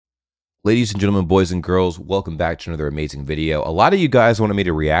Ladies and gentlemen, boys and girls, welcome back to another amazing video. A lot of you guys wanted me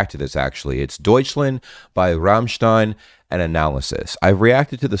to react to this, actually. It's Deutschland by Rammstein, an analysis. I've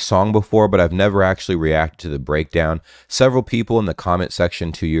reacted to the song before, but I've never actually reacted to the breakdown. Several people in the comment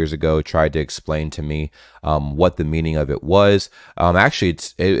section 2 years ago tried to explain to me what the meaning of it was. Actually,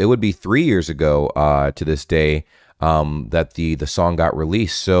 it would be 3 years ago to this day that the song got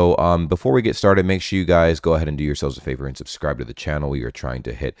released. So before we get started, make sure you guys go ahead and do yourselves a favor and subscribe to the channel. We are trying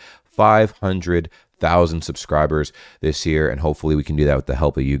to hit 500,000 subscribers this year, and hopefully we can do that with the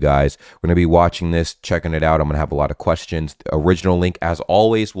help of you guys. We're going to be watching this, checking it out. I'm going to have a lot of questions. The original link, as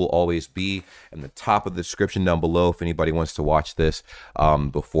always, will always be in the top of the description down below if anybody wants to watch this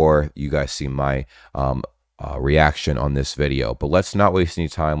before you guys see my reaction on this video. But let's not waste any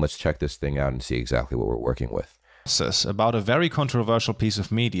time. Let's check this thing out and see exactly what we're working with. About a very controversial piece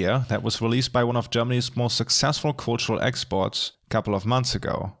of media that was released by one of Germany's most successful cultural exports a couple of months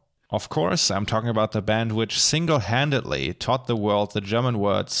ago. Of course, I'm talking about the band which single-handedly taught the world the German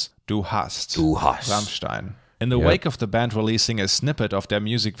words Du hast, Rammstein. In the wake of the band releasing a snippet of their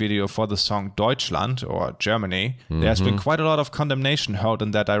music video for the song Deutschland, or Germany, there has been quite a lot of condemnation hurled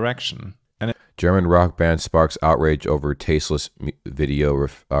in that direction. German rock band sparks outrage over tasteless video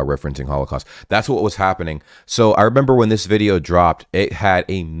referencing Holocaust. That's what was happening. So I remember when this video dropped, it had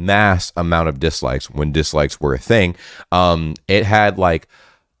a mass amount of dislikes when dislikes were a thing. It had like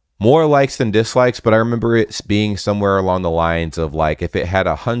more likes than dislikes, but I remember it being somewhere along the lines of like, if it had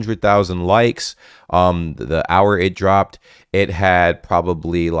 100,000 likes, the hour it dropped, it had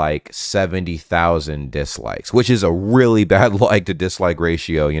probably like 70,000 dislikes, which is a really bad like to dislike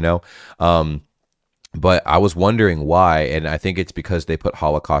ratio, you know? But I was wondering why, and I think it's because they put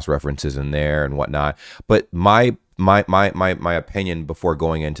Holocaust references in there and whatnot. But my opinion before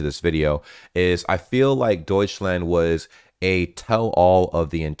going into this video is I feel like Deutschland was a tell-all of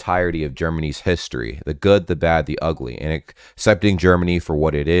the entirety of Germany's history, the good, the bad, the ugly, and accepting Germany for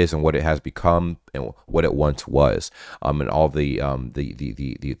what it is and what it has become and what it once was, and all the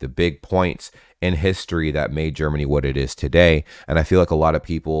big points in history that made Germany what it is today. And I feel like a lot of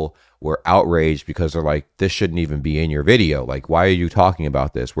people were outraged because they're like, this shouldn't even be in your video. Like, why are you talking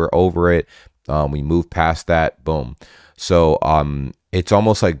about this? We're over it. We moved past that. Boom. So it's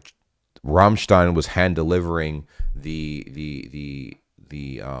almost like Rammstein was hand delivering the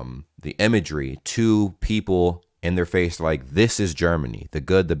imagery to people in their face, like, this is Germany, the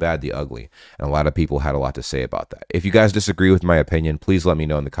good, the bad, the ugly. And a lot of people had a lot to say about that. If you guys disagree with my opinion, please let me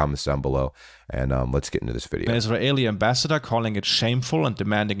know in the comments down below, and let's get into this video. An Israeli ambassador calling it shameful and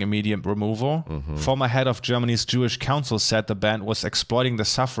demanding immediate removal. Former head of Germany's Jewish council said the band was exploiting the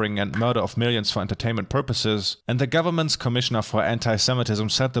suffering and murder of millions for entertainment purposes, and the government's commissioner for anti-Semitism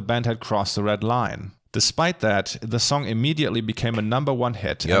said the band had crossed the red line. Despite that, the song immediately became a #1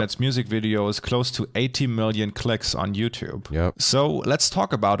 hit, and its music video is close to 80 million clicks on YouTube. So let's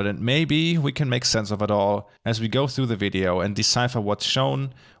talk about it, and maybe we can make sense of it all as we go through the video and decipher what's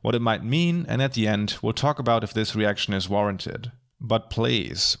shown, what it might mean, and at the end, we'll talk about if this reaction is warranted. But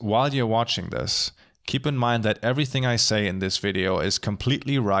please, while you're watching this, keep in mind that everything I say in this video is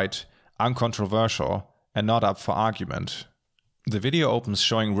completely right, uncontroversial, and not up for argument. The video opens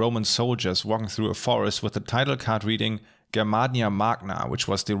showing Roman soldiers walking through a forest with the title card reading Germania Magna, which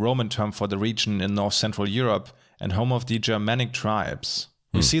was the Roman term for the region in north-central Europe and home of the Germanic tribes.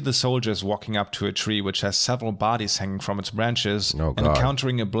 We see the soldiers walking up to a tree which has several bodies hanging from its branches and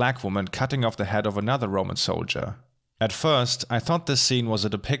encountering a black woman cutting off the head of another Roman soldier. At first, I thought this scene was a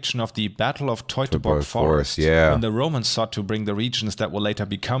depiction of the Battle of Teutoburg Forest. When the Romans sought to bring the regions that will later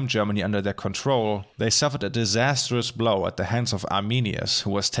become Germany under their control, they suffered a disastrous blow at the hands of Arminius, who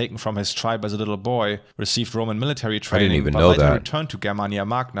was taken from his tribe as a little boy, received Roman military training, but later returned to Germania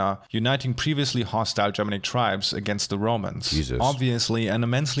Magna, uniting previously hostile Germanic tribes against the Romans. Obviously, an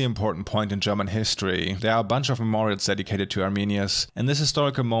immensely important point in German history. There are a bunch of memorials dedicated to Arminius, and this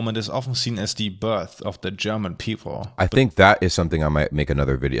historical moment is often seen as the birth of the German people. I think that is something I might make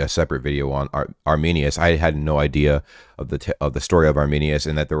another video, a separate video on Arminius. I had no idea of the story of Arminius,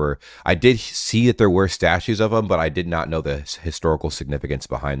 and that I did see that there were statues of him, but I did not know the historical significance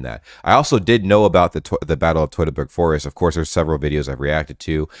behind that. I also did know about the Battle of Teutoburg Forest. Of course, there's several videos I've reacted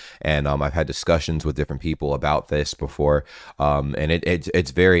to, and I've had discussions with different people about this before, and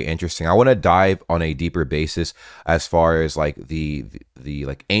it's very interesting. I want to dive on a deeper basis as far as like the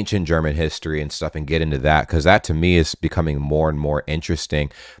like ancient German history and stuff, and get into that, because that to me is becoming more and more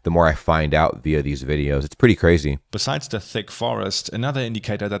interesting the more I find out via these videos. It's pretty crazy. Besides the thick forest, another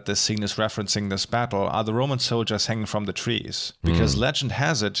indicator that this scene is referencing this battle are the Roman soldiers hanging from the trees. Because legend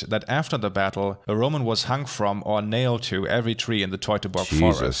has it that after the battle, a Roman was hung from or nailed to every tree in the Teutoburg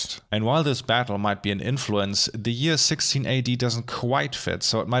forest. And while this battle might be an influence, the year 16 AD doesn't quite fit,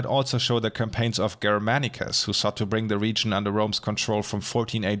 so it might also show the campaigns of Germanicus, who sought to bring the region under Rome's control from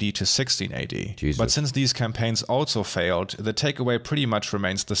 14 AD to 16 AD. But since these campaigns also failed, the takeaway pretty much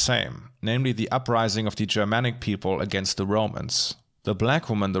remains the same, namely the uprising of the Germanic people against the Romans. The black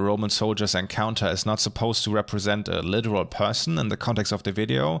woman the Roman soldiers encounter is not supposed to represent a literal person in the context of the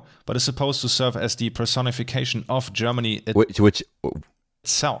video, but is supposed to serve as the personification of Germany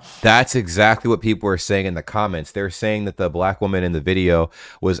itself. That's exactly what people are saying in the comments. They're saying that the black woman in the video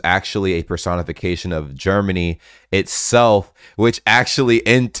was actually a personification of Germany itself, which actually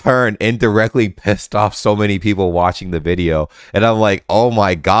in turn indirectly pissed off so many people watching the video. And I'm like, oh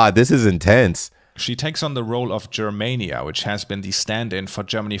my God, this is intense. She takes on the role of Germania, which has been the stand-in for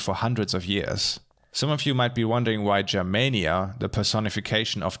Germany for hundreds of years. Some of you might be wondering why Germania, the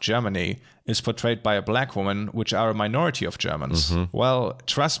personification of Germany, is portrayed by a black woman, which are a minority of Germans. Well,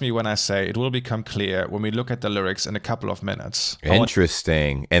 trust me when I say it will become clear when we look at the lyrics in a couple of minutes.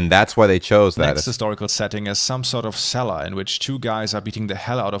 Interesting. And that's why they chose that. Next historical setting is some sort of cellar in which two guys are beating the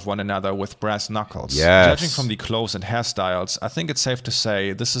hell out of one another with brass knuckles. Judging from the clothes and hairstyles, I think it's safe to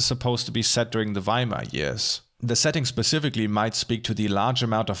say this is supposed to be set during the Weimar years. The setting specifically might speak to the large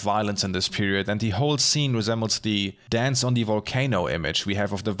amount of violence in this period, and the whole scene resembles the dance on the volcano image we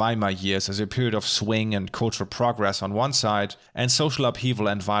have of the Weimar years as a period of swing and cultural progress on one side, and social upheaval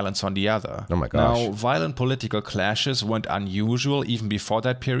and violence on the other. Oh my gosh. Now, violent political clashes weren't unusual even before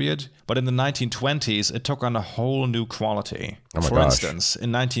that period, but in the 1920s it took on a whole new quality. For instance,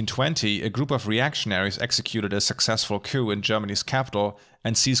 in 1920, a group of reactionaries executed a successful coup in Germany's capital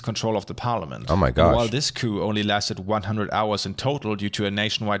and seized control of the parliament. Oh my gosh. And while this coup only lasted 100 hours in total due to a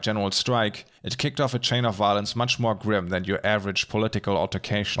nationwide general strike, it kicked off a chain of violence much more grim than your average political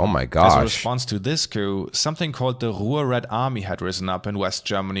altercation. Oh my gosh. As a response to this coup, something called the Ruhr Red Army had risen up in West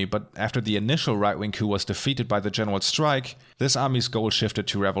Germany, but after the initial right-wing coup was defeated by the general strike, this army's goal shifted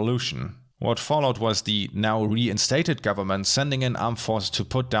to revolution. What followed was the now reinstated government sending in armed forces to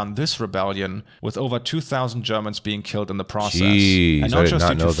put down this rebellion, with over 2,000 Germans being killed in the process. Jeez, and not just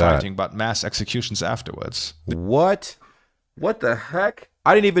due to fighting, but mass executions afterwards. What? What the heck?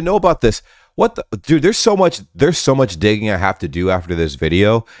 I didn't even know about this. What the dude, there's so much digging I have to do after this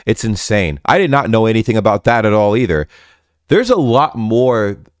video. It's insane. I did not know anything about that at all either. There's a lot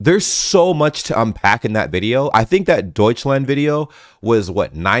more. There's so much to unpack in that video. I think that Deutschland video was,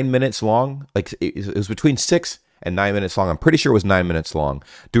 what, 9 minutes long? Like, it was between 6 and 9 minutes long. I'm pretty sure it was 9 minutes long.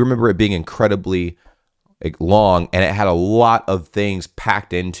 Do remember it being incredibly long, and it had a lot of things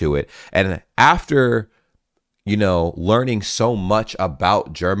packed into it. And after, you know, learning so much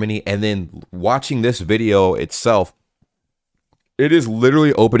about Germany and then watching this video itself, it is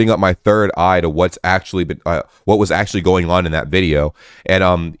literally opening up my third eye to what was actually going on in that video.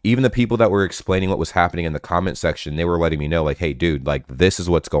 And even the people that were explaining what was happening in the comment section, they were letting me know, like, hey, dude, like, this is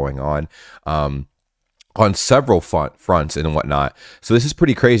what's going on several fronts and whatnot. So this is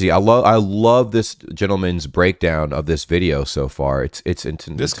pretty crazy. I love this gentleman's breakdown of this video so far. It's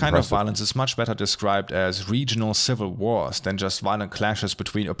this kind of violence is much better described as regional civil wars than just violent clashes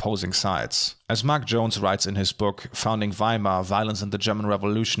between opposing sides. As Mark Jones writes in his book Founding Weimar: Violence in the German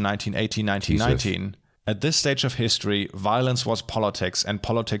Revolution 1918-1919, at this stage of history, violence was politics and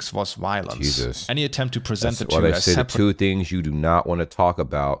politics was violence. Any attempt to present the two as separate... the two things you do not want to talk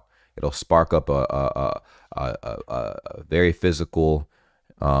about, it'll spark up a very physical,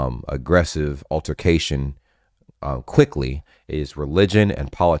 aggressive altercation quickly, is religion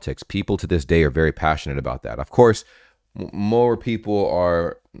and politics. People to this day are very passionate about that. Of course, more people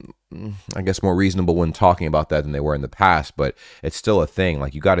are, I guess, more reasonable when talking about that than they were in the past, but it's still a thing.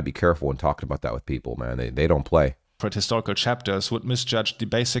 Like, you got to be careful when talking about that with people, man. They don't play. Historical chapters would misjudge the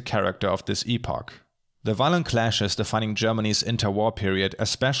basic character of this epoch. The violent clashes defining Germany's interwar period,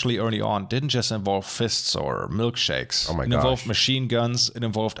 especially early on, didn't just involve fists or milkshakes. Oh my gosh. It involved machine guns, it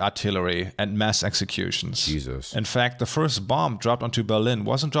involved artillery, and mass executions. Jesus. In fact, the first bomb dropped onto Berlin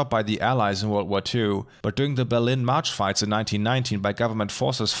wasn't dropped by the Allies in World War II, but during the Berlin March fights in 1919 by government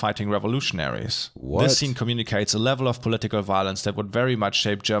forces fighting revolutionaries. What? This scene communicates a level of political violence that would very much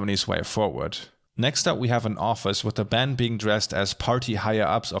shape Germany's way forward. Next up, we have an office with the band being dressed as party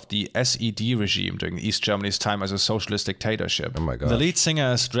higher-ups of the SED regime during East Germany's time as a socialist dictatorship. Oh my gosh. The lead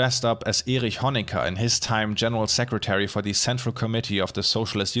singer is dressed up as Erich Honecker, in his time general secretary for the Central Committee of the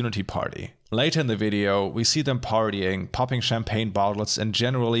Socialist Unity Party. Later in the video, we see them partying, popping champagne bottles, and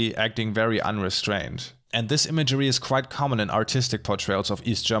generally acting very unrestrained. And this imagery is quite common in artistic portrayals of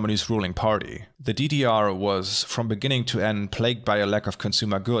East Germany's ruling party. The DDR was, from beginning to end, plagued by a lack of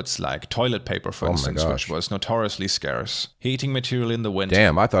consumer goods, like toilet paper, for instance, which was notoriously scarce. Heating material in the winter.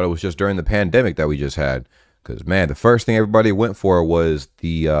 Damn, I thought it was just during the pandemic that we just had. Because, man, the first thing everybody went for was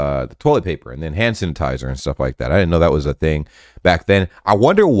the toilet paper and then hand sanitizer and stuff like that. I didn't know that was a thing back then. I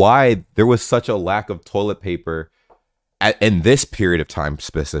wonder why there was such a lack of toilet paper in this period of time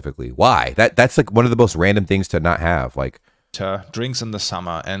specifically. Why? That's like one of the most random things to not have. Like drinks in the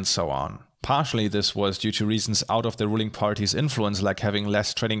summer and so on. Partially this was due to reasons out of the ruling party's influence, like having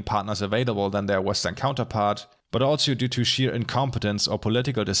less trading partners available than their Western counterpart, but also due to sheer incompetence or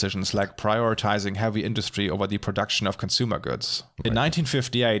political decisions like prioritizing heavy industry over the production of consumer goods. In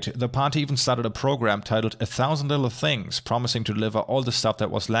 1958, the party even started a program titled 1,000 Little Things, promising to deliver all the stuff that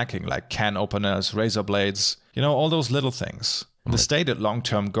was lacking, like can openers, razor blades, you know, all those little things. The stated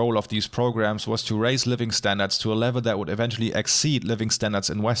long-term goal of these programs was to raise living standards to a level that would eventually exceed living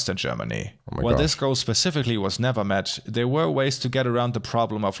standards in Western Germany. While this goal specifically was never met, there were ways to get around the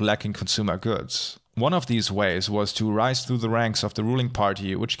problem of lacking consumer goods. One of these ways was to rise through the ranks of the ruling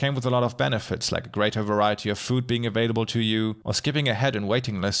party, which came with a lot of benefits, like a greater variety of food being available to you, or skipping ahead in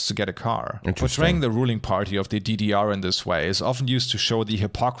waiting lists to get a car. Portraying the ruling party of the DDR in this way is often used to show the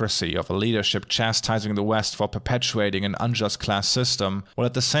hypocrisy of a leadership chastising the West for perpetuating an unjust class system, while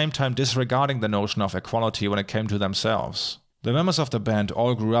at the same time disregarding the notion of equality when it came to themselves. The members of the band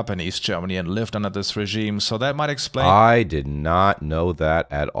all grew up in East Germany and lived under this regime, so that might explain— I did not know that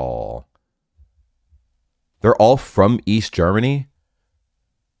at all. They're all from East Germany?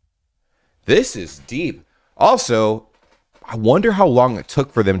 This is deep. Also, I wonder how long it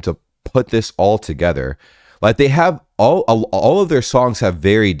took for them to put this all together. Like, they have all of their songs have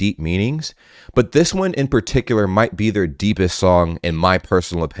very deep meanings, but this one in particular might be their deepest song in my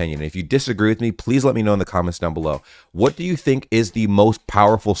personal opinion. If you disagree with me, please let me know in the comments down below. What do you think is the most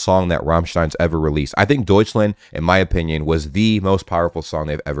powerful song that Rammstein's ever released? I think Deutschland, in my opinion, was the most powerful song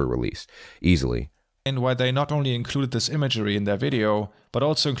they've ever released, easily. And why they not only included this imagery in their video, but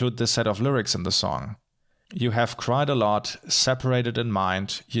also include this set of lyrics in the song. You have cried a lot, separated in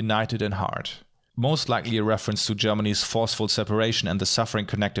mind, united in heart. Most likely a reference to Germany's forceful separation and the suffering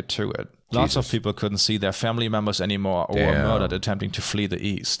connected to it. Lots of people couldn't see their family members anymore or were murdered attempting to flee the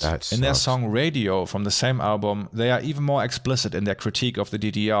East. In their song Radio from the same album, they are even more explicit in their critique of the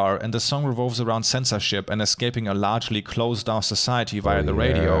DDR, and the song revolves around censorship and escaping a largely closed-down society via the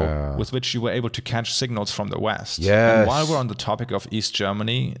radio, with which you were able to catch signals from the West. And while we're on the topic of East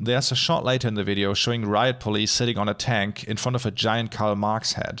Germany, there's a shot later in the video showing riot police sitting on a tank in front of a giant Karl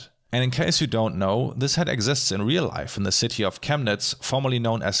Marx head. And in case you don't know, this head exists in real life in the city of Chemnitz, formerly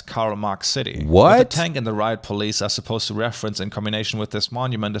known as Karl Marx City. What the tank and the riot police are supposed to reference in combination with this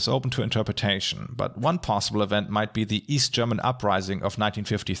monument is open to interpretation, but one possible event might be the East German Uprising of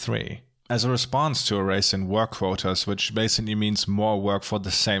 1953. As a response to a race in work quotas, which basically means more work for the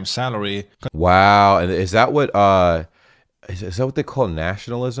same salary. Wow, and is that what is that what they call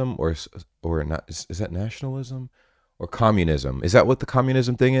nationalism, or not? Is that nationalism? Or communism? Is that what the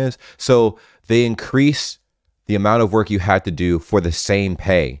communism thing is? So they increase the amount of work you had to do for the same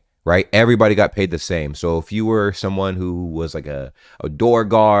pay, right? Everybody got paid the same. So if you were someone who was like a door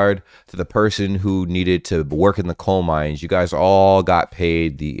guard to the person who needed to work in the coal mines, you guys all got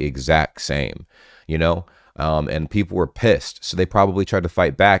paid the exact same, you know? And people were pissed. So they probably tried to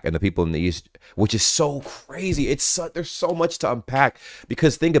fight back. And the people in the East, which is so crazy. There's so much to unpack,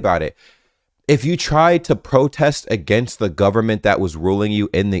 because think about it. If you tried to protest against the government that was ruling you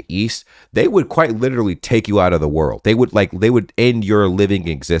in the East, they would quite literally take you out of the world. They would end your living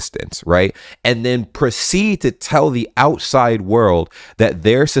existence, right? And then proceed to tell the outside world that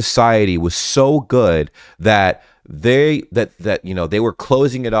their society was so good that they were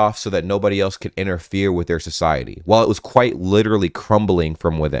closing it off so that nobody else could interfere with their society, while it was quite literally crumbling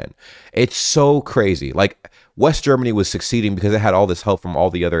from within. It's so crazy. Like, West Germany was succeeding because it had all this help from all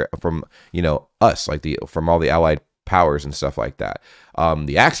the other, from us, like from all the Allied powers and stuff like that.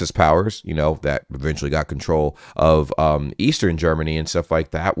 The Axis powers, that eventually got control of Eastern Germany and stuff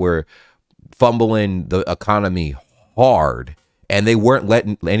like that, were fumbling the economy hard, and they weren't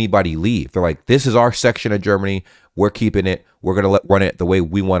letting anybody leave. They're like, this is our section of Germany. We're keeping it. We're going to run it the way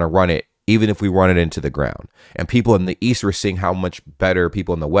we want to run it. even if we run it into the ground. And people in the East were seeing how much better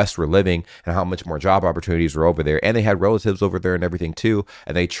people in the West were living and how much more job opportunities were over there. And they had relatives over there and everything too.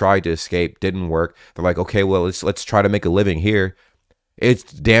 And they tried to escape, didn't work. They're like, okay, well, let's try to make a living here. It's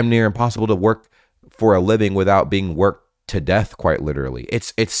damn near impossible to work for a living without being worked to death, quite literally.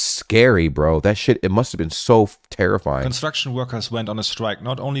 It's scary, bro. That shit, it must have been so terrifying. Construction workers went on a strike,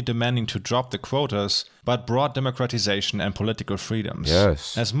 not only demanding to drop the quotas, but broad democratization and political freedoms.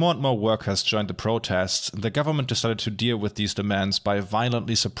 Yes. As more and more workers joined the protests, the government decided to deal with these demands by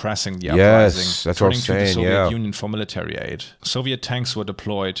violently suppressing the uprising, that's what I'm turning to saying, the Soviet yeah. Union for military aid. Soviet tanks were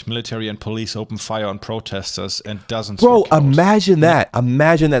deployed, military and police opened fire on protesters, and dozens were killed. Imagine that.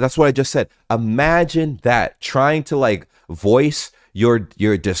 Imagine that. That's what I just said. Imagine that. Trying to like voice your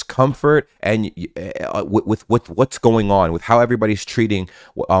discomfort and with what's going on, with how everybody's treating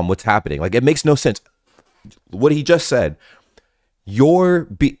what's happening. Like, it makes no sense. What he just said, the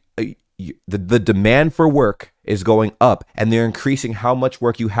demand for work is going up, and they're increasing how much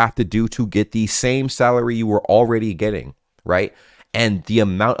work you have to do to get the same salary you were already getting, right? And the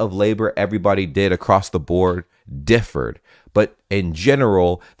amount of labor everybody did across the board differed, but in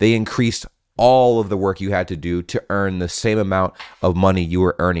general, they increased all of the work you had to do to earn the same amount of money you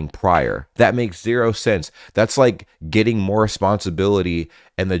were earning prior. That makes zero sense. That's like getting more responsibility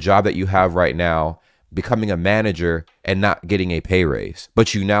in the job that you have right now, becoming a manager and not getting a pay raise,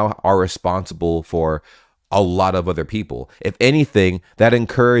 but you now are responsible for a lot of other people. If anything, that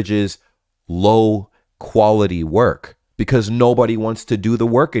encourages low quality work because nobody wants to do the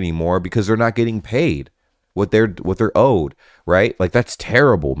work anymore because they're not getting paid what they're owed, right? Like, that's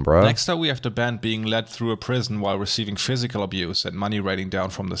terrible, bro. Next up, we have the band being led through a prison while receiving physical abuse and money raining down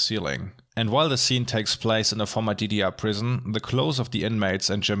from the ceiling. And while the scene takes place in a former DDR prison, the clothes of the inmates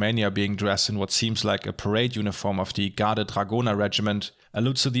and Germania being dressed in what seems like a parade uniform of the Garde Dragoner regiment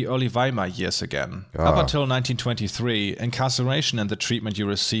alludes to the early Weimar years again. Up until 1923, incarceration and the treatment you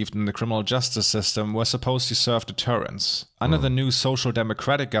received in the criminal justice system were supposed to serve deterrence. Under the new social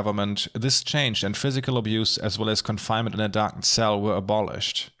democratic government, this changed and physical abuse as well as confinement in a darkened cell were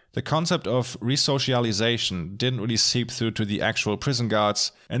abolished. The concept of resocialization didn't really seep through to the actual prison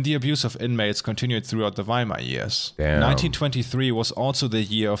guards, and the abuse of inmates continued throughout the Weimar years. Damn. 1923 was also the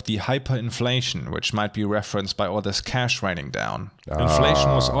year of the hyperinflation, which might be referenced by all this cash raining down.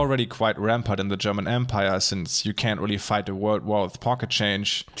 Inflation was already quite rampant in the German Empire, since you can't really fight a world war with pocket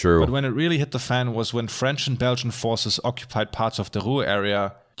change. True. But when it really hit the fan was when French and Belgian forces occupied parts of the Ruhr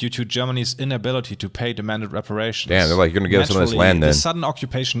area, due to Germany's inability to pay demanded reparations. Damn, they're like, you're going to give us some of this land then. The sudden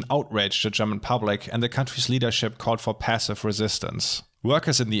occupation outraged the German public, and the country's leadership called for passive resistance.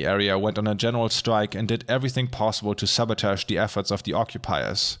 Workers in the area went on a general strike and did everything possible to sabotage the efforts of the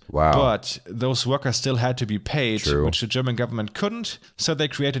occupiers. Wow. But those workers still had to be paid, True. which the German government couldn't, so they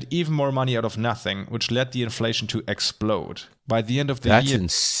created even more money out of nothing, which led the inflation to explode. By the end of the year... That's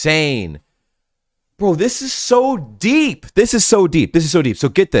insane. Bro, this is so deep. This is so deep. This is so deep. So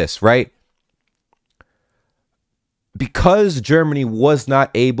get this, right? Because Germany was not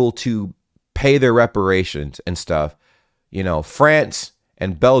able to pay their reparations and stuff, you know, France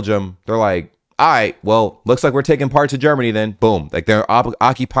and Belgium, they're like, all right, well, looks like we're taking parts of Germany then. Boom. Like, they're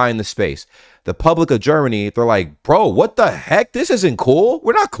occupying the space. The public of Germany, they're like, bro, what the heck? This isn't cool.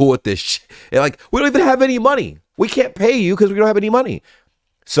 We're not cool with this shit. Like, we don't even have any money. We can't pay you because we don't have any money.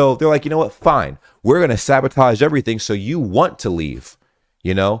 So they're like, you know what? Fine. We're going to sabotage everything so you want to leave,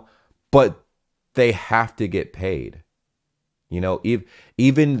 you know, but they have to get paid. You know,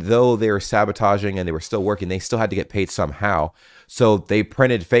 even though they were sabotaging and they were still working, they still had to get paid somehow. So they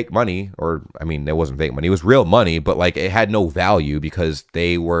printed fake money, or I mean, it wasn't fake money. It was real money, but like it had no value because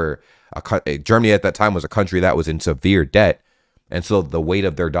they were Germany at that time was a country that was in severe debt. And so the weight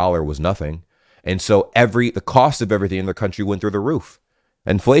of their dollar was nothing. And so the cost of everything in their country went through the roof.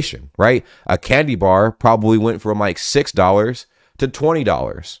 Inflation, right? A candy bar probably went from like $6 to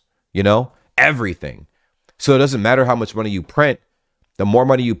 $20, you know, everything. So it doesn't matter how much money you print. The more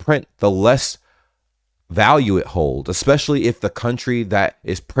money you print, the less value it holds, especially if the country that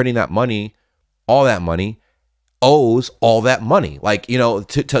is printing that money, all that money, owes all that money, like, you know,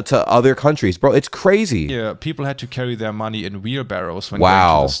 to other countries, bro. It's crazy. Yeah, people had to carry their money in wheelbarrows when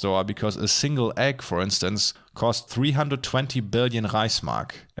going to the store because a single egg, for instance, cost 320 billion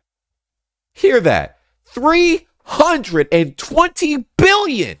Reichsmark. Hear that? 320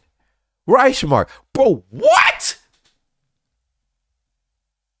 billion Reichsmark. Bro, what?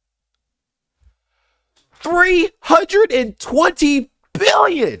 320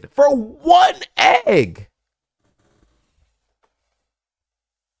 billion for one egg.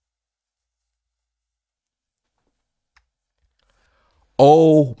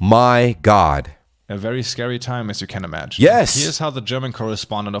 Oh my God. A very scary time, as you can imagine. Yes. Here's how the German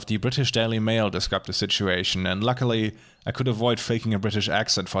correspondent of the British Daily Mail described the situation, and luckily I could avoid faking a British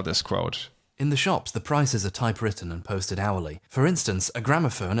accent for this quote. In the shops, the prices are typewritten and posted hourly. For instance, a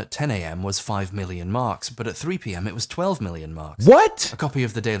gramophone at 10 AM was 5 million marks, but at 3 PM it was 12 million marks. What? A copy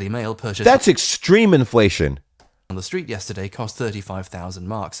of the Daily Mail purchased That's extreme inflation. on the street yesterday cost 35,000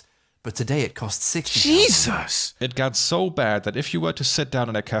 marks, but today it costs 60,000. Jesus. It got so bad that if you were to sit down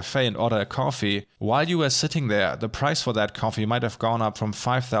at a cafe and order a coffee, while you were sitting there, the price for that coffee might have gone up from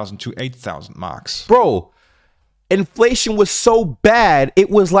 5,000 to 8,000 marks. Bro, inflation was so bad, it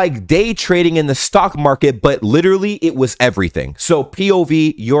was like day trading in the stock market, but literally it was everything. So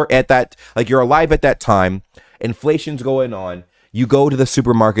POV, you're at that, like you're alive at that time. Inflation's going on. You go to the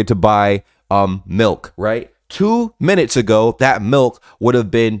supermarket to buy milk, right? 2 minutes ago, that milk would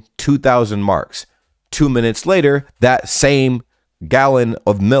have been 2,000 marks. 2 minutes later, that same gallon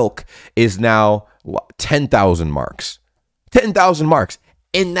of milk is now 10,000 marks. 10,000 marks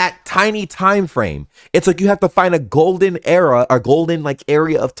in that tiny time frame. It's like you have to find a golden era, a golden like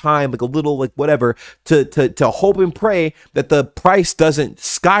area of time, like a little like whatever, to hope and pray that the price doesn't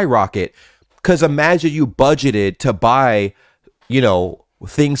skyrocket. Because imagine you budgeted to buy, you know,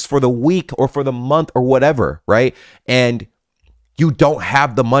 things for the week or for the month or whatever, right? And you don't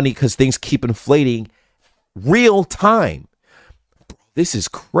have the money because things keep inflating real time. This is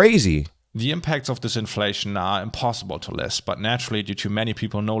crazy. The impacts of this inflation are impossible to list, but naturally, due to many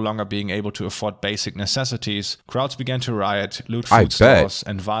people no longer being able to afford basic necessities, crowds began to riot, loot food stores,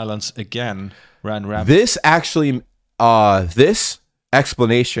 and violence again ran rampant. This actually, this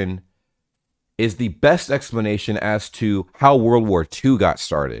explanation is the best explanation as to how World War II got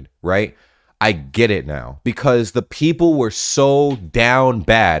started, right? I get it now because the people were so down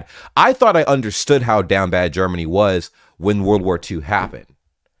bad. I thought I understood how down bad Germany was when World War II happened.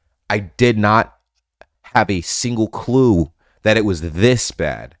 I did not have a single clue that it was this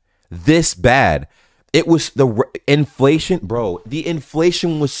bad. This bad. It was the inflation, bro. The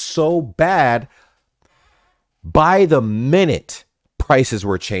inflation was so bad. By the minute, prices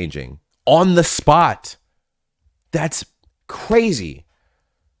were changing on the spot. That's crazy.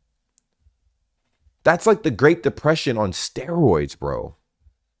 That's like the Great Depression on steroids, bro.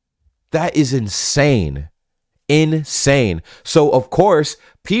 That is insane. Insane. So, of course,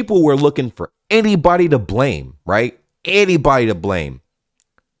 people were looking for anybody to blame, right? Anybody to blame.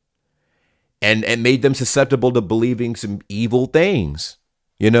 And it made them susceptible to believing some evil things,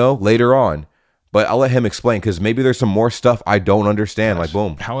 you know, later on. But I'll let him explain because maybe there's some more stuff I don't understand. Like,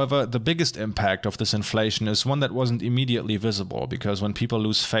 boom. However, the biggest impact of this inflation is one that wasn't immediately visible because when people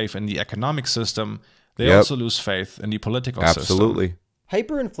lose faith in the economic system, they also lose faith in the political system. Absolutely.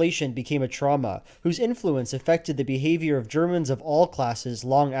 Hyperinflation became a trauma whose influence affected the behavior of Germans of all classes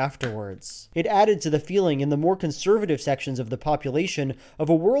long afterwards. It added to the feeling in the more conservative sections of the population of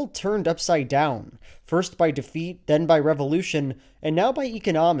a world turned upside down, first by defeat, then by revolution, and now by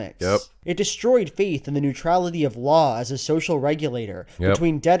economics. It destroyed faith in the neutrality of law as a social regulator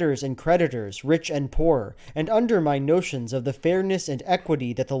between debtors and creditors, rich and poor, and undermined notions of the fairness and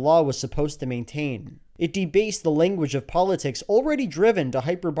equity that the law was supposed to maintain. It debased the language of politics already driven to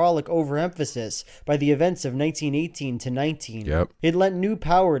hyperbolic overemphasis by the events of 1918 to 19. It lent new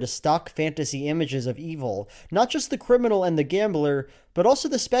power to stock fantasy images of evil, not just the criminal and the gambler, but also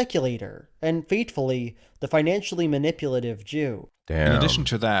the speculator, and fatefully, the financially manipulative Jew. In addition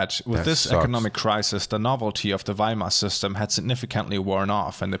to that, with this economic crisis, the novelty of the Weimar system had significantly worn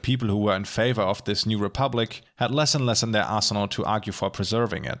off, and the people who were in favor of this new republic had less and less in their arsenal to argue for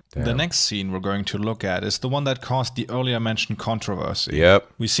preserving it. The next scene we're going to look at is the one that caused the earlier mentioned controversy.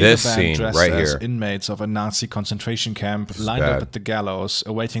 We see the band dressed as inmates of a Nazi concentration camp lined up at the gallows,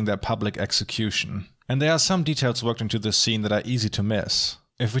 awaiting their public execution. And there are some details worked into this scene that are easy to miss.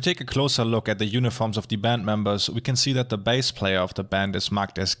 If we take a closer look at the uniforms of the band members, we can see that the bass player of the band is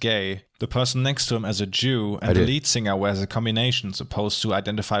marked as gay, the person next to him as a Jew, and the lead singer wears a combination supposed to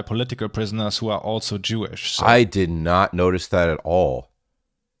identify political prisoners who are also Jewish. So I did not notice that at all.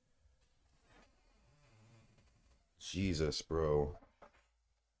 Jesus, bro.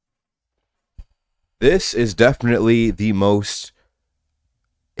 This is definitely the most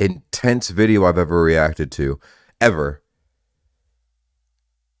intense video I've ever reacted to, ever.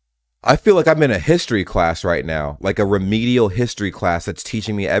 I feel like I'm in a history class right now, like a remedial history class that's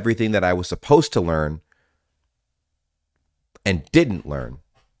teaching me everything that I was supposed to learn and didn't learn.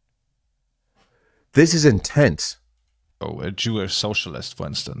 This is intense. a Jewish socialist, for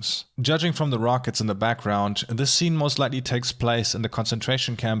instance. Judging from the rockets in the background, this scene most likely takes place in the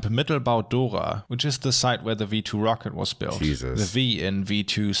concentration camp Mittelbau-Dora, which is the site where the V2 rocket was built. Jesus. The V in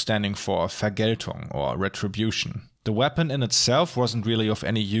V2 standing for Vergeltung, or retribution. The weapon in itself wasn't really of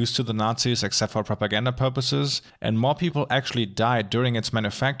any use to the Nazis except for propaganda purposes, and more people actually died during its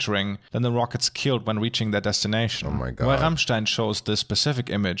manufacturing than the rockets killed when reaching their destination. Oh my God. While Rammstein shows this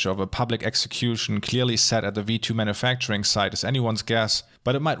specific image of a public execution clearly set at the V2 manufacturing site is anyone's guess,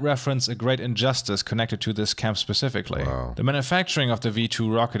 but it might reference a great injustice connected to this camp specifically. Wow. The manufacturing of the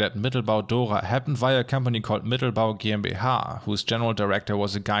V2 rocket at Mittelbau-Dora happened via a company called Mittelbau GmbH, whose general director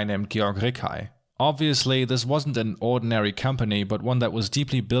was a guy named Georg Rickhey. Obviously, this wasn't an ordinary company, but one that was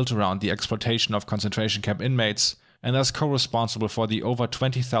deeply built around the exploitation of concentration camp inmates, and thus co-responsible for the over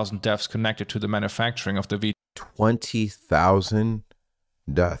 20,000 deaths connected to the manufacturing of the V2. 20,000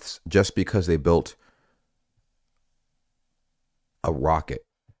 deaths just because they built a rocket.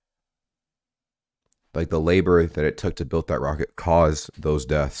 Like the labor that it took to build that rocket caused those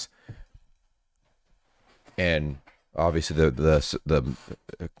deaths. And obviously the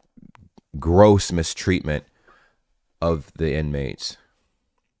gross mistreatment of the inmates.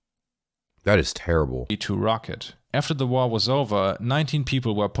 That is terrible. V2 rocket. After the war was over, 19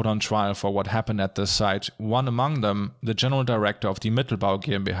 people were put on trial for what happened at this site, one among them the general director of the Mittelbau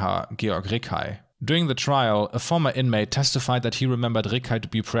GmbH, Georg Rickhey. During the trial, a former inmate testified that he remembered Rickhey to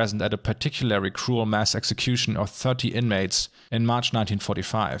be present at a particularly cruel mass execution of 30 inmates in March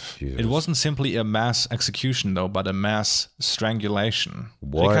 1945. Jesus. It wasn't simply a mass execution though, but a mass strangulation.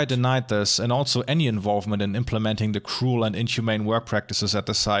 What? Rickhey denied this and also any involvement in implementing the cruel and inhumane work practices at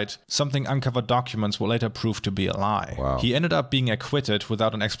the site, something uncovered documents will later prove to be a lie. Wow. He ended up being acquitted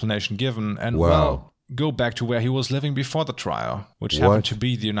without an explanation given and, Wow. well, go back to where he was living before the trial, which What? happened to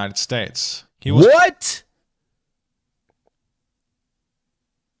be the United States. He was What?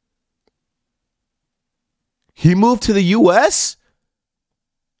 He moved to the U.S.?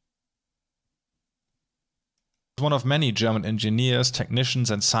 one of many German engineers,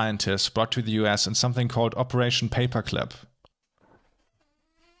 technicians and scientists brought to the US in something called Operation Paperclip.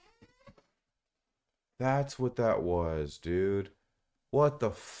 That's what that was, dude. What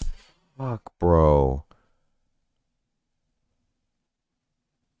the fuck, bro?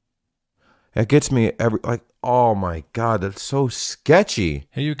 It gets me oh my God, that's so sketchy.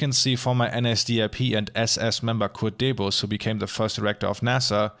 Here you can see former NSDAP and SS member Kurt Debus, who became the first director of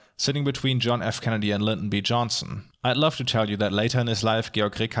NASA, sitting between John F. Kennedy and Lyndon B. Johnson. I'd love to tell you that later in his life,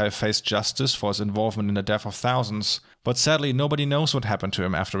 Georg Rickhey faced justice for his involvement in the death of thousands, but sadly nobody knows what happened to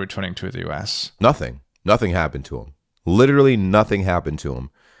him after returning to the US. Nothing. Nothing happened to him. Literally nothing happened to him.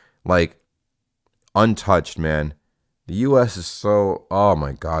 Like, untouched, man. The U.S. is so, oh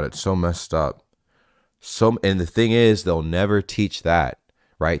my God, it's so messed up. And the thing is, they'll never teach that,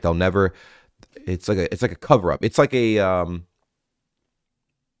 right? They'll never, it's like a cover-up. It's like a, how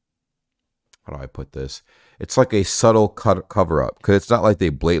do I put this? It's like a subtle cover-up, because it's not like they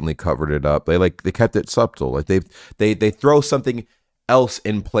blatantly covered it up. They kept it subtle. Like they throw something else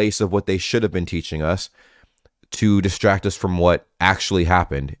in place of what they should have been teaching us to distract us from what actually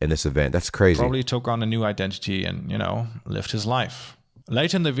happened in this event. That's crazy. Probably took on a new identity and, lived his life.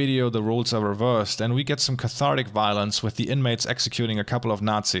 Later in the video, the roles are reversed and we get some cathartic violence with the inmates executing a couple of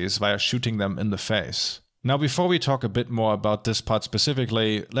Nazis via shooting them in the face. Now, before we talk a bit more about this part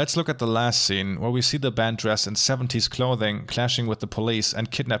specifically, let's look at the last scene where we see the band dressed in 70s clothing clashing with the police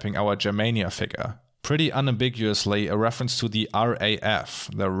and kidnapping our Germania figure. Pretty unambiguously a reference to the RAF,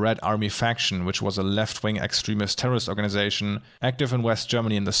 the Red Army faction, which was a left-wing extremist terrorist organization active in West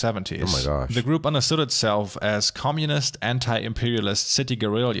Germany in the 70s. Oh my gosh. The group understood itself as communist, anti-imperialist city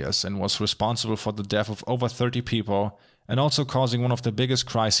guerrillas and was responsible for the death of over 30 people and also causing one of the biggest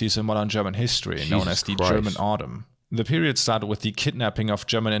crises in modern German history, known as the German Autumn. The period started with the kidnapping of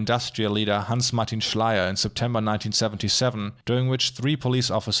German industrial leader Hans-Martin Schleyer in September 1977, during which 3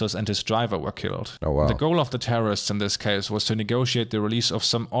 police officers and his driver were killed. Oh, wow. The goal of the terrorists in this case was to negotiate the release of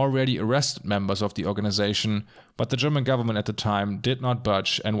some already arrested members of the organization, but the German government at the time did not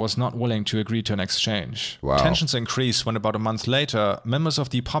budge and was not willing to agree to an exchange. Wow. Tensions increased when about a month later, members of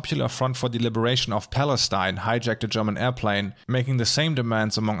the Popular Front for the Liberation of Palestine hijacked a German airplane, making the same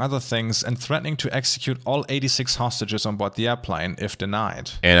demands among other things and threatening to execute all 86 hostages on board the airplane if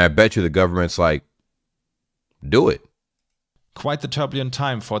denied. And I bet you the government's like, do it. Quite the turbulent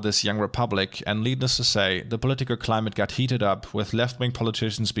time for this young republic, and needless to say, the political climate got heated up, with left-wing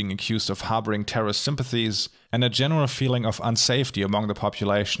politicians being accused of harboring terrorist sympathies, and a general feeling of unsafety among the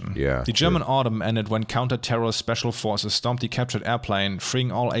population. Yeah, the German autumn ended when counter-terrorist special forces stormed the captured airplane,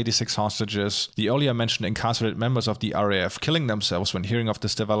 freeing all 86 hostages, the earlier mentioned incarcerated members of the RAF killing themselves when hearing of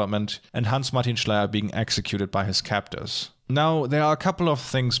this development, and Hans-Martin Schleyer being executed by his captors. Now, there are a couple of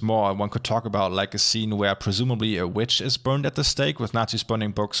things more one could talk about, like a scene where presumably a witch is burned at the stake with Nazis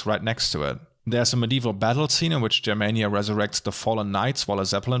burning books right next to it. There's a medieval battle scene in which Germania resurrects the fallen knights while a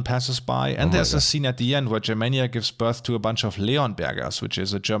zeppelin passes by, and there's a scene at the end where Germania gives birth to a bunch of Leonbergers, which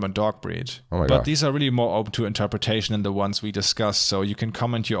is a German dog breed. But these are really more open to interpretation than the ones we discussed, so you can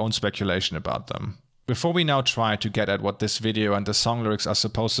comment your own speculation about them. Before we now try to get at what this video and the song lyrics are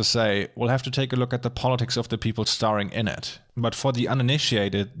supposed to say, we'll have to take a look at the politics of the people starring in it. But for the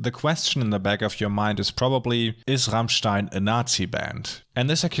uninitiated, the question in the back of your mind is probably, is Rammstein a Nazi band? And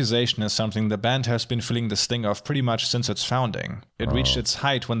this accusation is something the band has been feeling the sting of pretty much since its founding. It reached its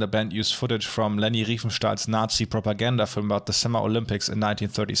height when the band used footage from Leni Riefenstahl's Nazi propaganda film about the Summer Olympics in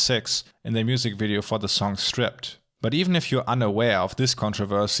 1936 in their music video for the song Stripped. But even if you're unaware of this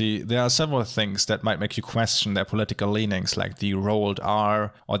controversy, there are several things that might make you question their political leanings, like the rolled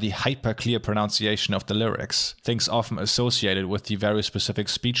R or the hyper-clear pronunciation of the lyrics, things often associated with the very specific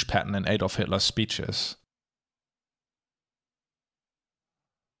speech pattern in Adolf Hitler's speeches.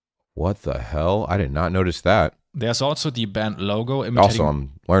 What the hell? I did not notice that. There's also the band logo imitating... Also,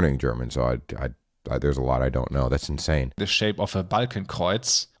 I'm learning German, so there's a lot I don't know. That's insane. ...the shape of a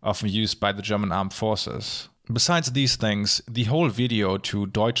Balkenkreuz, often used by the German armed forces. Besides these things, the whole video to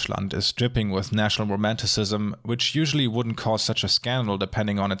Deutschland is dripping with national romanticism, which usually wouldn't cause such a scandal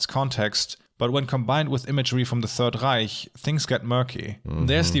depending on its context, but when combined with imagery from the Third Reich, things get murky.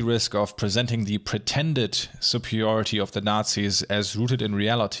 There's the risk of presenting the pretended superiority of the Nazis as rooted in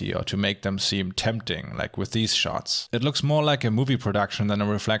reality, or to make them seem tempting, like with these shots. It looks more like a movie production than a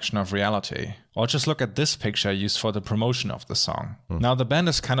reflection of reality. Or just look at this picture used for the promotion of the song. Now, the band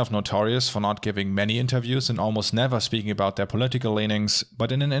is kind of notorious for not giving many interviews and almost never speaking about their political leanings,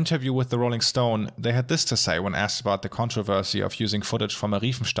 but in an interview with the Rolling Stone, they had this to say when asked about the controversy of using footage from a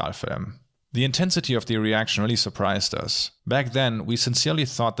Riefenstahl film. The intensity of the reaction really surprised us. Back then, we sincerely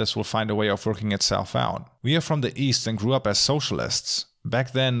thought this will find a way of working itself out. We are from the East and grew up as socialists.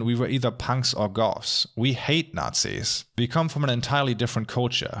 Back then, we were either punks or goths. We hate Nazis. We come from an entirely different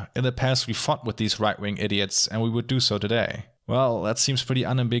culture. In the past, we fought with these right-wing idiots, and we would do so today. Well, that seems pretty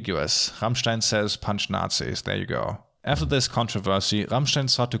unambiguous. Rammstein says punch Nazis. There you go. After this controversy, Rammstein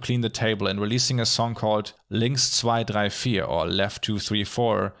sought to clean the table in releasing a song called Links 2, 3, 4, or Left 2, 3,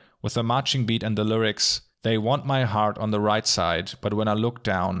 4, with a marching beat and the lyrics, "They want my heart on the right side, but when I look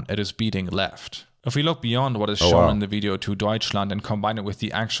down, it is beating left." If we look beyond what is shown in the video to Deutschland and combine it with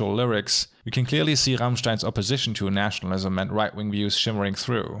the actual lyrics, we can clearly see Rammstein's opposition to nationalism and right-wing views shimmering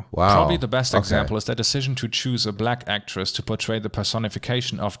through. Probably the best example is their decision to choose a black actress to portray the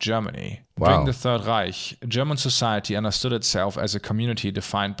personification of Germany. During the Third Reich, German society understood itself as a community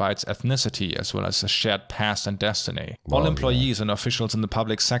defined by its ethnicity as well as a shared past and destiny. All employees and officials in the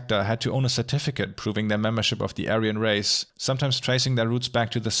public sector had to own a certificate proving their membership of the Aryan race, sometimes tracing their roots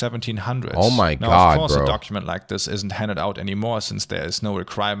back to the 1700s. Oh my God. Now, of course, a document like this isn't handed out anymore since there is no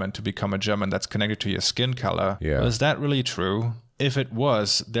requirement to become a German that's connected to your skin color. But is that really true? If it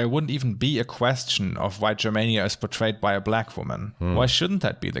was, there wouldn't even be a question of why Germania is portrayed by a black woman. Why shouldn't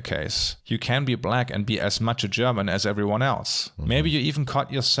that be the case? You can be black and be as much a German as everyone else. Maybe you even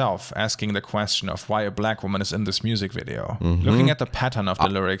caught yourself asking the question of why a black woman is in this music video. Looking at the pattern of the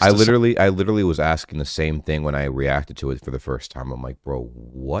lyrics... I literally was asking the same thing when I reacted to it for the first time. I'm like, bro,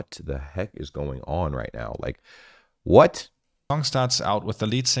 what the heck is going on right now? Like, what? The song starts out with the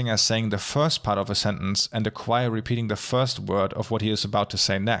lead singer saying the first part of a sentence and the choir repeating the first word of what he is about to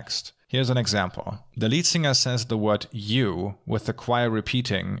say next. Here's an example. The lead singer says the word you, with the choir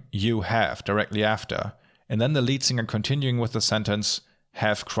repeating you have directly after, and then the lead singer continuing with the sentence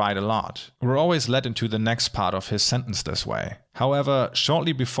have cried a lot. We're always led into the next part of his sentence this way. However,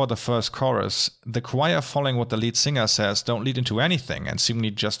 shortly before the first chorus, the choir following what the lead singer says don't lead into anything and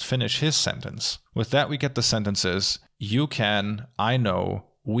seemingly just finish his sentence. With that we get the sentences, you can, I know,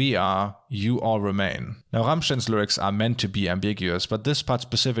 we are, you all remain. Now Rammstein's lyrics are meant to be ambiguous, but this part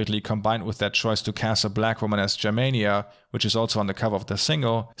specifically, combined with their choice to cast a black woman as Germania, which is also on the cover of the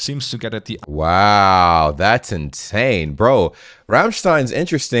single, seems to get at the... Wow, that's insane. Bro, Rammstein's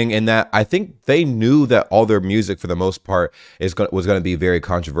interesting in that I think they knew that all their music, for the most part, was going to be very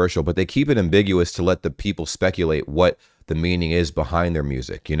controversial, but they keep it ambiguous to let the people speculate what the meaning is behind their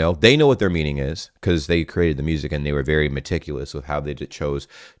music. You know, they know what their meaning is because they created the music and they were very meticulous with how they chose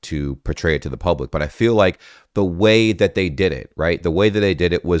to portray it to the public. But I feel like the way that they did it, right? The way that they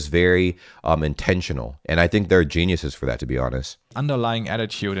did it was very intentional. And I think they're geniuses for that, to be honest. Underlying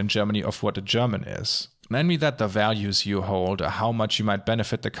attitude in Germany of what a German is. Namely that the values you hold or how much you might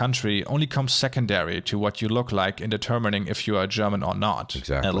benefit the country only comes secondary to what you look like in determining if you are German or not.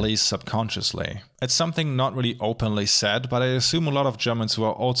 Exactly. At least subconsciously. It's something not really openly said, but I assume a lot of Germans who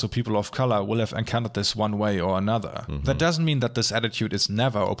are also people of color will have encountered this one way or another. That doesn't mean that this attitude is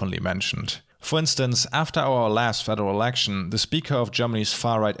never openly mentioned. For instance, after our last federal election, the speaker of Germany's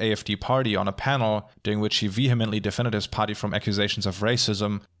far-right AfD party on a panel, during which he vehemently defended his party from accusations of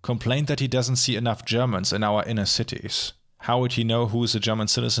racism, complained that he doesn't see enough Germans in our inner cities. How would he know who is a German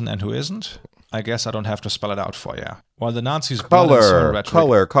citizen and who isn't? I guess I don't have to spell it out for you. While the Nazis' color is That's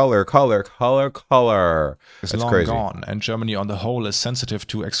long crazy. gone, and Germany on the whole is sensitive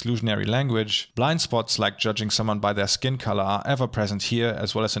to exclusionary language, blind spots like judging someone by their skin color are ever present here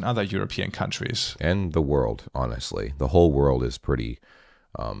as well as in other European countries. And the world, honestly. The whole world is pretty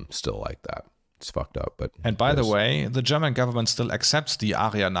still like that. It's fucked up, but... And by the way, the German government still accepts the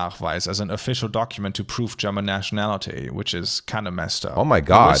Aria-Nachweis as an official document to prove German nationality, which is kind of messed up. Oh my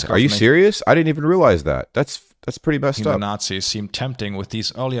god, are you serious? I didn't even realize that. That's pretty messed up. The Nazis seem tempting with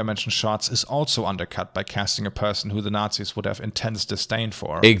these earlier mentioned shots is also undercut by casting a person who the Nazis would have intense disdain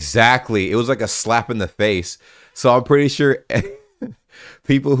for. Exactly. It was like a slap in the face. So I'm pretty sure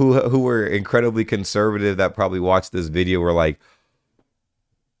people who were incredibly conservative that probably watched this video were like,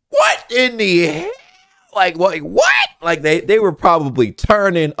 what in the hell? Like what? Like they were probably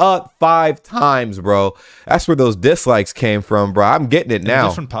turning up 5 times, bro. That's where those dislikes came from, bro. I'm getting it now. In a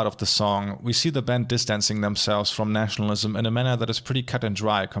different part of the song, we see the band distancing themselves from nationalism in a manner that is pretty cut and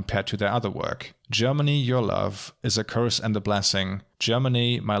dry compared to their other work. Germany, your love, is a curse and a blessing.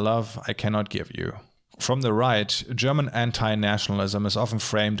 Germany, my love, I cannot give you. From the right, German anti-nationalism is often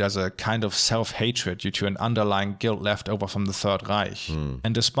framed as a kind of self-hatred due to an underlying guilt left over from the Third Reich.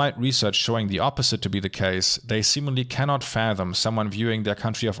 And despite research showing the opposite to be the case, they seemingly cannot fathom someone viewing their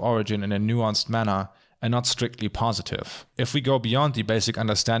country of origin in a nuanced manner and not strictly positive. If we go beyond the basic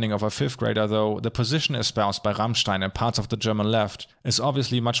understanding of a 5th grader though, the position espoused by Rammstein and parts of the German left is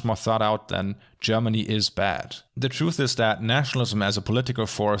obviously much more thought out than Germany is bad. The truth is that nationalism as a political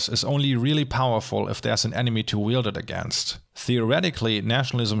force is only really powerful if there's an enemy to wield it against. Theoretically,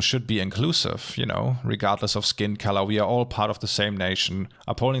 nationalism should be inclusive, you know, regardless of skin color, we are all part of the same nation,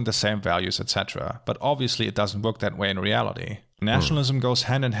 upholding the same values, etc. But obviously it doesn't work that way in reality. Nationalism goes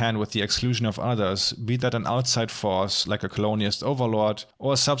hand in hand with the exclusion of others, be that an outside force like a colonialist overlord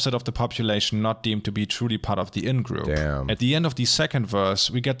or a subset of the population not deemed to be truly part of the in-group. Damn. At the end of the second verse,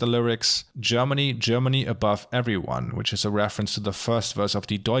 we get the lyrics, Germany, Germany above everyone, which is a reference to the first verse of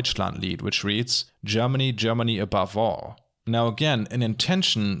the Deutschland lied, which reads, Germany, Germany above all. Now again, in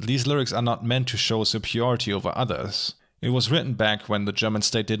intention, these lyrics are not meant to show superiority over others. It was written back when the German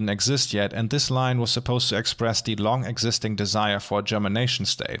state didn't exist yet, and this line was supposed to express the long-existing desire for a German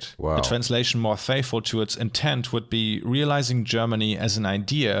nation-state. Wow. A translation more faithful to its intent would be realizing Germany as an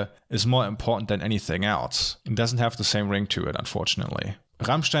idea is more important than anything else. It doesn't have the same ring to it, unfortunately.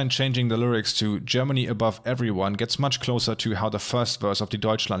 Rammstein changing the lyrics to Germany above everyone gets much closer to how the first verse of the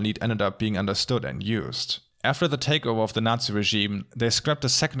Deutschland lied ended up being understood and used. After the takeover of the Nazi regime, they scrapped the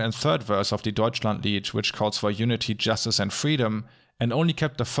second and third verse of the Deutschland lied, which calls for unity, justice and freedom, and only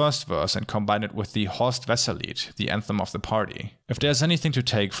kept the first verse and combined it with the Horst Wessel lied, the anthem of the party. If there's anything to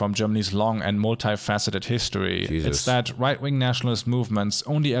take from Germany's long and multifaceted history, it's that right-wing nationalist movements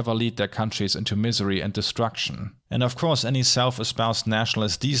only ever lead their countries into misery and destruction. And of course, any self-espoused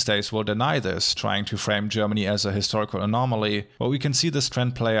nationalist these days will deny this, trying to frame Germany as a historical anomaly, but we can see this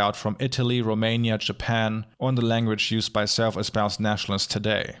trend play out from Italy, Romania, Japan, or in the language used by self-espoused nationalists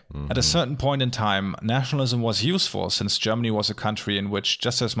today. At a certain point in time, nationalism was useful since Germany was a country in which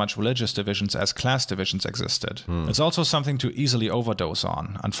just as much religious divisions as class divisions existed. It's also something to easily overdose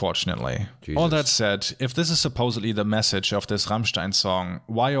on, unfortunately. All that said, if this is supposedly the message of this Rammstein song,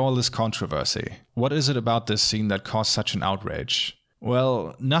 why all this controversy? What is it about this scene that caused such an outrage?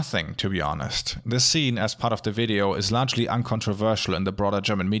 Well, nothing, to be honest. This scene, as part of the video, is largely uncontroversial in the broader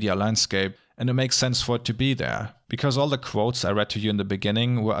German media landscape, and it makes sense for it to be there, because all the quotes I read to you in the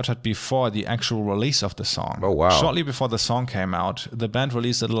beginning were uttered before the actual release of the song. Oh, wow. Shortly before the song came out, the band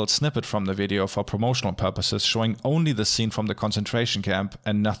released a little snippet from the video for promotional purposes, showing only the scene from the concentration camp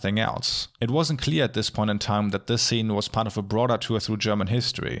and nothing else. It wasn't clear at this point in time that this scene was part of a broader tour through German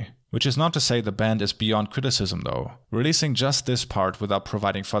history. Which is not to say the band is beyond criticism though. Releasing just this part without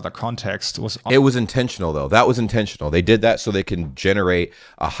providing further context was... It was intentional though. That was intentional. They did that so they can generate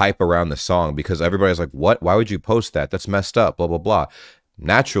a hype around the song, because everybody's like, what? Why would you post that? That's messed up, blah, blah, blah.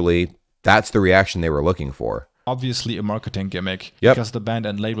 Naturally, that's the reaction they were looking for. Obviously a marketing gimmick, Yep. because the band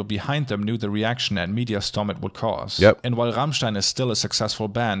and label behind them knew the reaction and media storm it would cause. Yep. And while Rammstein is still a successful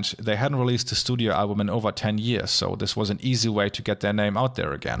band, they hadn't released a studio album in over 10 years, so this was an easy way to get their name out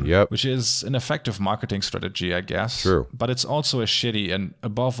there again. Yep. Which is an effective marketing strategy, I guess. True. But it's also a shitty and,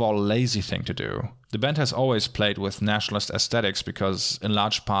 above all, lazy thing to do. The band has always played with nationalist aesthetics because, in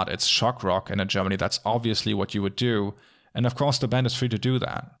large part, it's shock rock, and in Germany that's obviously what you would do. And of course the band is free to do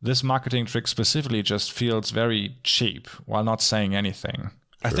that. This marketing trick specifically just feels very cheap, while not saying anything.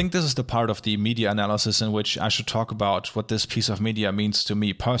 I think this is the part of the media analysis in which I should talk about what this piece of media means to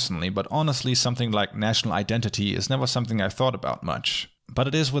me personally, but honestly something like national identity is never something I've thought about much. But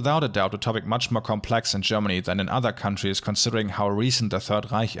it is without a doubt a topic much more complex in Germany than in other countries, considering how recent the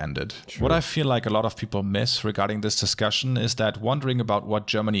Third Reich ended. True. What I feel like a lot of people miss regarding this discussion is that wondering about what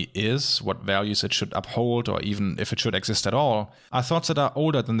Germany is, what values it should uphold, or even if it should exist at all, are thoughts that are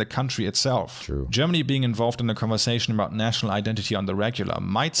older than the country itself. True. Germany being involved in a conversation about national identity on the regular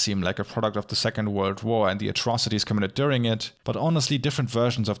might seem like a product of the Second World War and the atrocities committed during it, but honestly different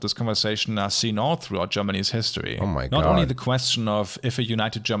versions of this conversation are seen all throughout Germany's history. Oh my Not God. only the question of if a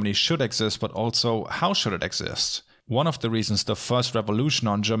united Germany should exist, but also how should it exist? One of the reasons the first revolution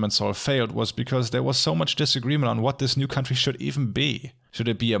on German soil failed was because there was so much disagreement on what this new country should even be. Should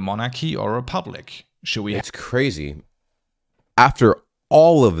it be a monarchy or a republic? Should we... It's crazy. After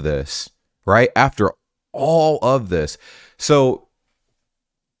all of this, right? After all of this. So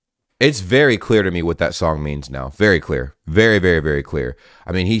it's very clear to me what that song means now. Very clear. Very, very, very clear.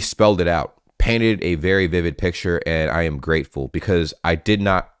 I mean, he spelled it out. Painted a very vivid picture, and I am grateful because I did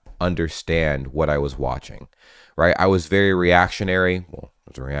not understand what I was watching, right? I was very reactionary. Well,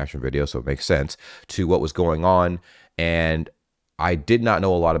 it was a reaction video, so it makes sense to what was going on. And I did not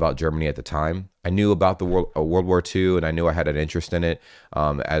know a lot about Germany at the time. I knew about the World War II, and I knew I had an interest in it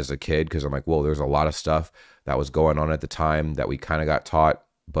as a kid because I'm like, whoa, there's a lot of stuff that was going on at the time that we kind of got taught.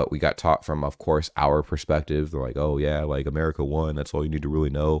 But we got taught from, of course, our perspective. They're like, oh, yeah, like America won. That's all you need to really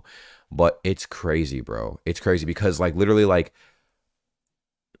know. But it's crazy, bro. It's crazy because, like, literally, like,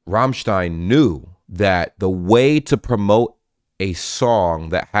 Rammstein knew that the way to promote a song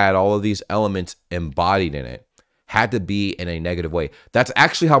that had all of these elements embodied in it had to be in a negative way. That's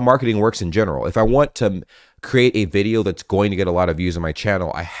actually how marketing works in general. If I want to create a video that's going to get a lot of views on my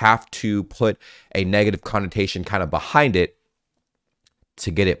channel, I have to put a negative connotation kind of behind it to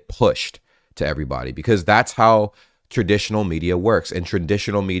get it pushed to everybody, because that's how traditional media works. And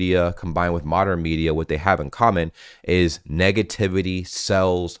traditional media combined with modern media, what they have in common is negativity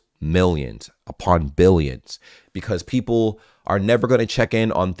sells millions upon billions, because people are never going to check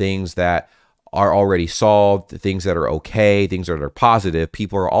in on things that are already solved, things that are okay, things that are positive.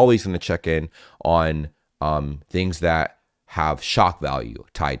 People are always going to check in on things that have shock value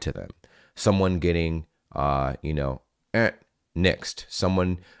tied to them. Someone getting, nixed,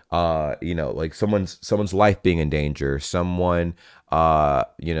 someone, like someone's life being in danger, someone,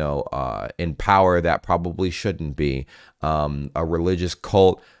 in power that probably shouldn't be, a religious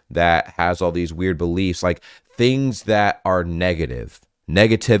cult that has all these weird beliefs, like things that are negative.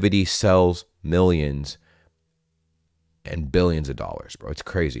 Negativity sells millions and billions of dollars, bro. It's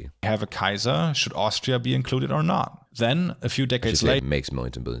crazy. Have a Kaiser? Should Austria be included or not? Then, a few decades later, it makes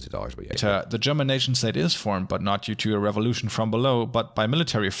millions and billions of dollars, but yeah. The German nation state is formed, but not due to a revolution from below, but by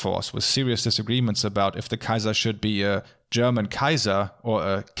military force, with serious disagreements about if the Kaiser should be a German Kaiser or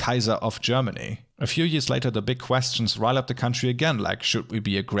a Kaiser of Germany. A few years later, the big questions rile up the country again, like should we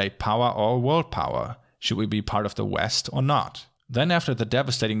be a great power or a world power? Should we be part of the West or not? Then after the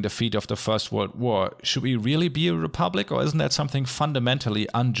devastating defeat of the First World War, should we really be a republic, or isn't that something fundamentally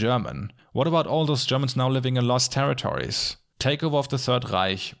un-German? What about all those Germans now living in lost territories? Takeover of the Third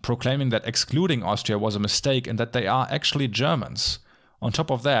Reich, proclaiming that excluding Austria was a mistake and that they are actually Germans. On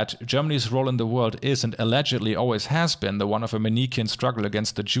top of that, Germany's role in the world is and allegedly always has been the one of a Manichaean struggle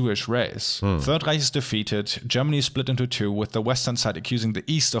against the Jewish race. Third Reich is defeated, Germany is split into two, with the western side accusing the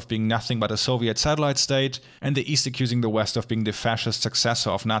East of being nothing but a Soviet satellite state, and the East accusing the West of being the fascist successor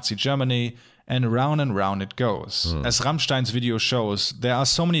of Nazi Germany, and round it goes. As Rammstein's video shows, there are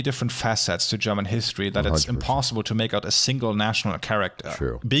so many different facets to German history that 100%. It's impossible to make out a single national character.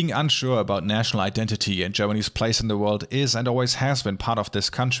 True. Being unsure about national identity and Germany's place in the world is and always has been part of this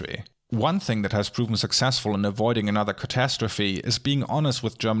country. One thing that has proven successful in avoiding another catastrophe is being honest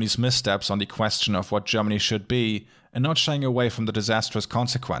with Germany's missteps on the question of what Germany should be, and not shying away from the disastrous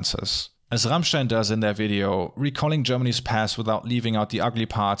consequences. As Rammstein does in their video, recalling Germany's past without leaving out the ugly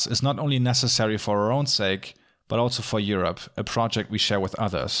parts is not only necessary for our own sake, but also for Europe, a project we share with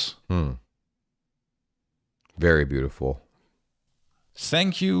others. Very beautiful.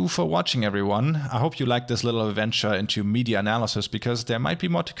 Thank you for watching, everyone. I hope you liked this little adventure into media analysis, because there might be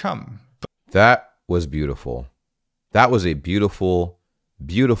more to come. That was beautiful. That was a beautiful,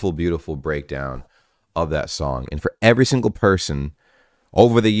 beautiful, beautiful breakdown of that song. And for every single person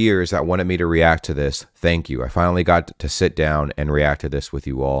over the years that wanted me to react to this, thank you. I finally got to sit down and react to this with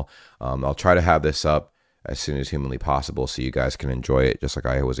you all. I'll try to have this up as soon as humanly possible so you guys can enjoy it just like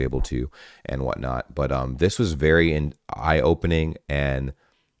I was able to and whatnot. But this was very eye-opening, and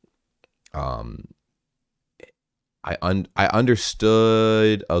I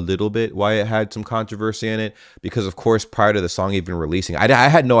understood a little bit why it had some controversy in it, because of course prior to the song even releasing, I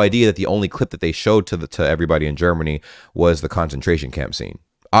had no idea that the only clip that they showed to everybody in Germany was the concentration camp scene.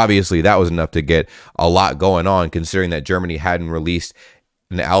 Obviously that was enough to get a lot going on, considering that Germany hadn't released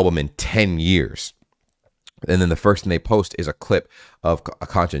an album in 10 years. And then the first thing they post is a clip of a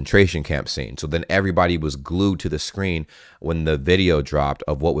concentration camp scene. So then everybody was glued to the screen when the video dropped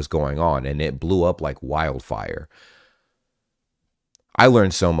of what was going on, and it blew up like wildfire. I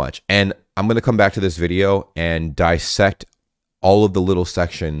learned so much, and I'm going to come back to this video and dissect all of the little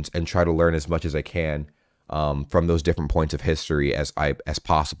sections and try to learn as much as I can from those different points of history as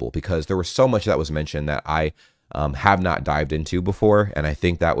possible, because there was so much that was mentioned that I have not dived into before, and I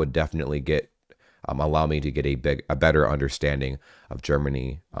think that would definitely allow me to get a better understanding of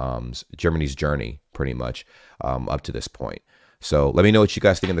Germany's journey, pretty much up to this point. So let me know what you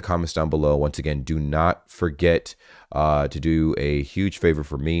guys think in the comments down below. Once again, do not forget to do a huge favor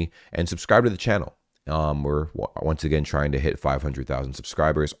for me and subscribe to the channel. We're once again trying to hit 500,000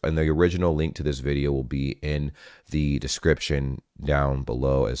 subscribers, and the original link to this video will be in the description down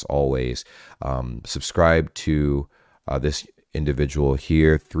below as always. Subscribe to this individual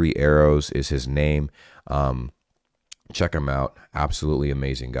here. 3 Arrows is his name. Check him out. Absolutely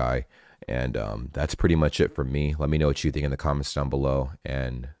amazing guy. And that's pretty much it from me. Let me know what you think in the comments down below,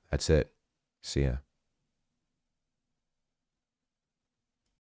 and that's it. See ya.